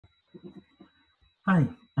Hi,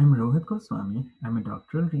 I'm Rohit Goswami. I'm a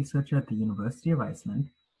doctoral researcher at the University of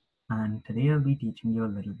Iceland, and today I'll be teaching you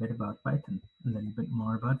a little bit about Python, a little bit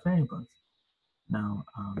more about variables. Now,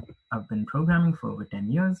 I've been programming for over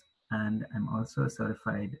 10 years, and I'm also a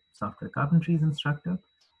certified software carpentries instructor.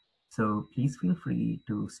 So please feel free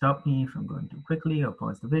to stop me if I'm going too quickly or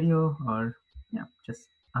pause the video or, yeah, just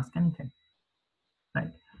ask anything.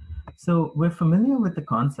 Right. So we're familiar with the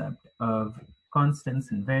concept of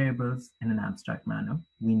constants and variables in an abstract manner.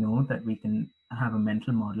 We know that we can have a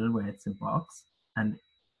mental model where it's a box and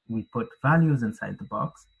we put values inside the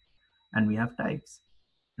box and we have types,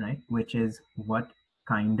 right? Which is what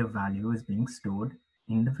kind of value is being stored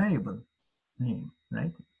in the variable name,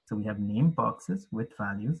 right? So we have name boxes with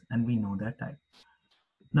values and we know their type.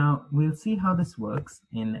 Now we'll see how this works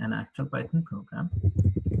in an actual Python program.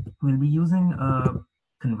 We'll be using a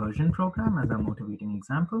conversion program as our motivating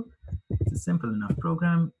example. It's a simple enough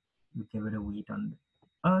program. You give it a weight on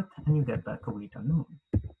the Earth and you get back a weight on the Moon.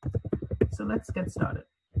 So let's get started.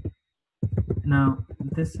 Now,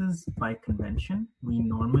 this is by convention. We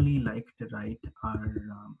normally like to write our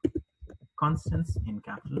constants in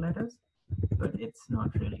capital letters, but it's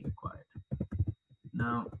not really required.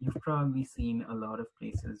 Now, you've probably seen a lot of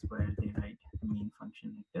places where they write the main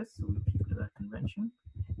function like this, so we keep to that convention.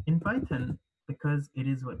 In Python, because it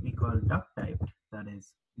is what we call duck typed, that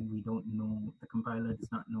is, we don't know, the compiler does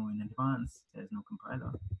not know in advance, there's no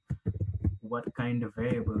compiler, what kind of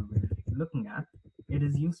variable we're looking at, it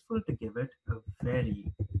is useful to give it a very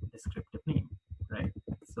descriptive name, right?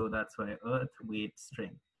 So that's why earth, weight,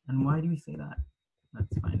 string. And why do we say that?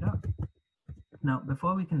 Let's find out. Now,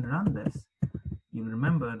 before we can run this, you'll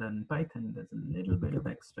remember that in Python, there's a little bit of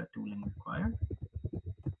extra tooling required.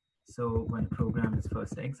 So when a program is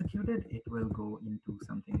first executed, it will go into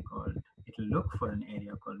something called, it'll look for an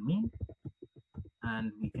area called main,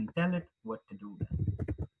 and we can tell it what to do then.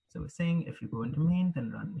 So we're saying if you go into main,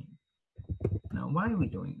 then run main. Now, why are we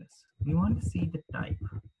doing this? We want to see the type,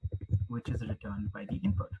 which is returned by the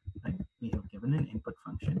input, right? We have given an input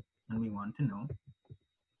function, and we want to know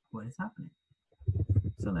what is happening.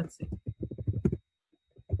 So let's see.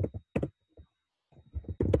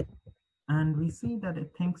 And we see that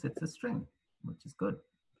it thinks it's a string, which is good.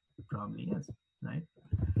 It probably is, right?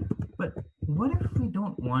 But what if we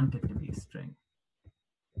don't want it to be a string?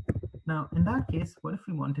 Now, in that case, what if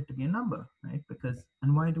we want it to be a number, right? Because,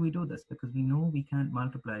 and why do we do this? Because we know we can't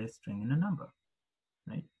multiply a string in a number,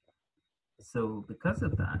 right? So because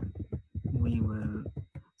of that, we will,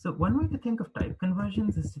 so one way to think of type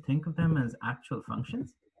conversions is to think of them as actual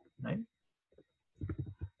functions, right?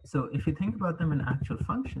 So if you think about them in actual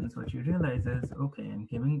functions, what you realize is, okay, I'm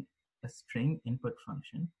giving a string input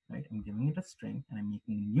function, right? I'm giving it a string and I'm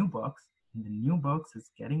making a new box, and the new box is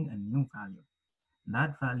getting a new value.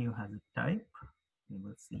 That value has a type, we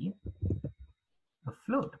will see, a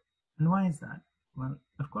float. And why is that? Well,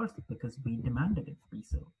 of course, because we demanded it to be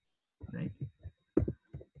so, right?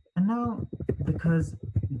 And now, because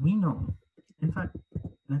we know, in fact,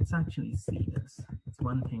 let's actually see this. It's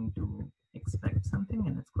one thing to expect something,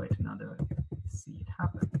 and it's quite another to see it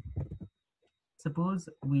happen. Suppose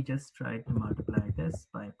we just tried to multiply this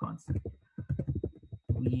by a constant.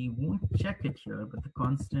 We won't check it here, but the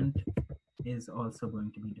constant is also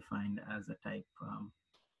going to be defined as a type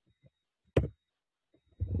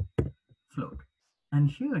float. And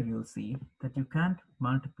here you'll see that you can't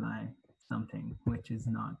multiply something which is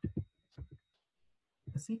not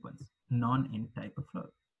a sequence, non-int type of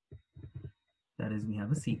float. That is, we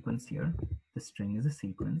have a sequence here, the string is a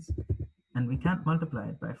sequence, and we can't multiply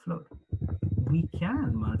it by float. We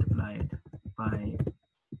can multiply it by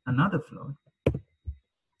another float,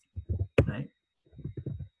 right?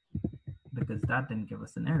 Because that didn't give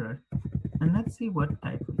us an error. And let's see what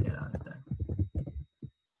type we get out of that.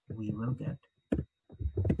 We will get,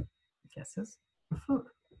 guesses, a float,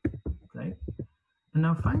 right? And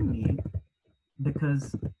now finally,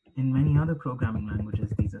 because in many other programming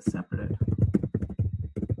languages, these are separate,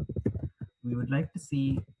 we would like to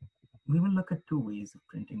see, we will look at two ways of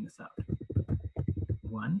printing this out.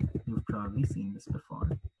 One, you've probably seen this before,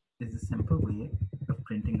 is a simple way of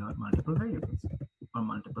printing out multiple variables or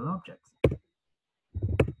multiple objects.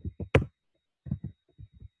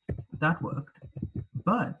 That worked,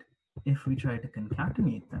 but if we try to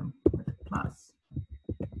concatenate them with a plus,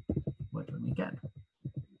 what will we get?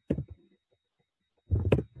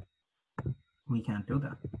 We can't do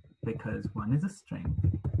that because one is a string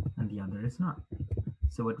and the other is not.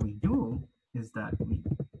 So what we do is that we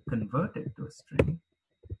convert it to a string,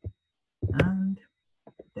 and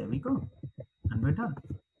there we go, and we're done.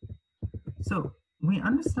 So we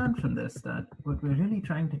understand from this that what we're really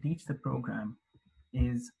trying to teach the program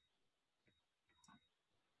is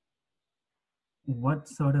what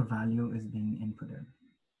sort of value is being inputted,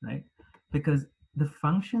 right? Because the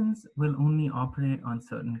functions will only operate on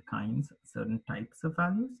certain kinds, certain types of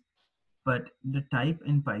values, but the type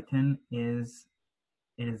in Python is,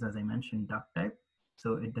 it is, as I mentioned, duck type,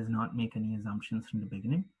 so it does not make any assumptions from the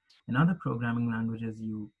beginning. In other programming languages,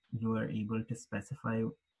 you are able to specify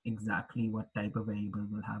exactly what type of variable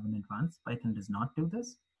will have in advance. Python does not do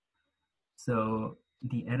this. So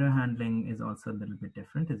the error handling is also a little bit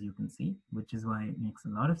different, as you can see, which is why it makes a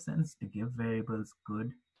lot of sense to give variables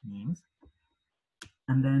good names.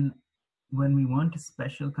 And then when we want a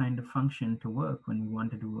special kind of function to work, when we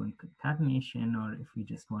want to do a concatenation, or if we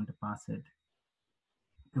just want to pass it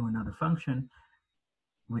to another function,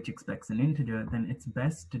 which expects an integer, then it's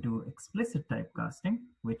best to do explicit typecasting,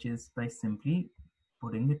 which is by simply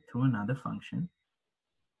putting it through another function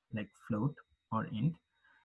like float or int,